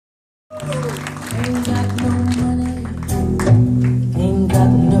Ain't got no money, ain't got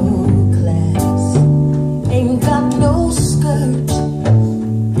no class, ain't got no skirt,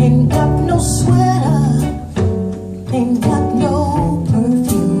 ain't got no sweater, ain't got no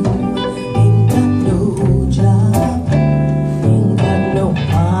perfume, ain't got no job, ain't got no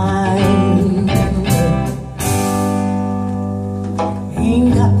mind,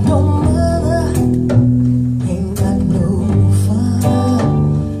 ain't got no mother, ain't got no father,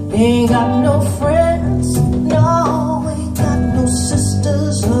 ain't got no friends, no, ain't got no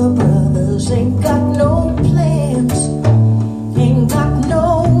sisters or brothers, ain't got no plans, ain't got no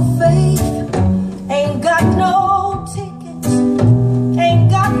faith, ain't got no tickets, ain't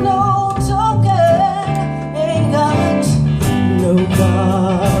got no token, ain't got no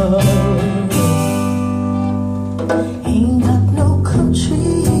God, ain't got no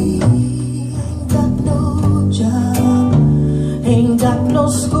country, ain't got no job, ain't got no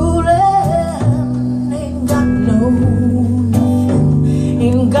schooling, ain't got no nothing,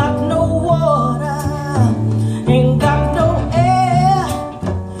 ain't got no water, ain't got no air,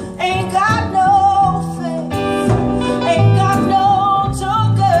 ain't got no faith, ain't got no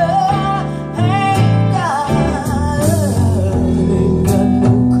token, ain't got no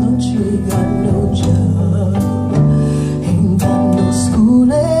country, got no job, ain't got no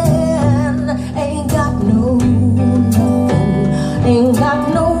schooling, ain't got no nothing, ain't got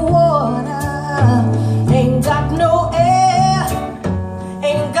no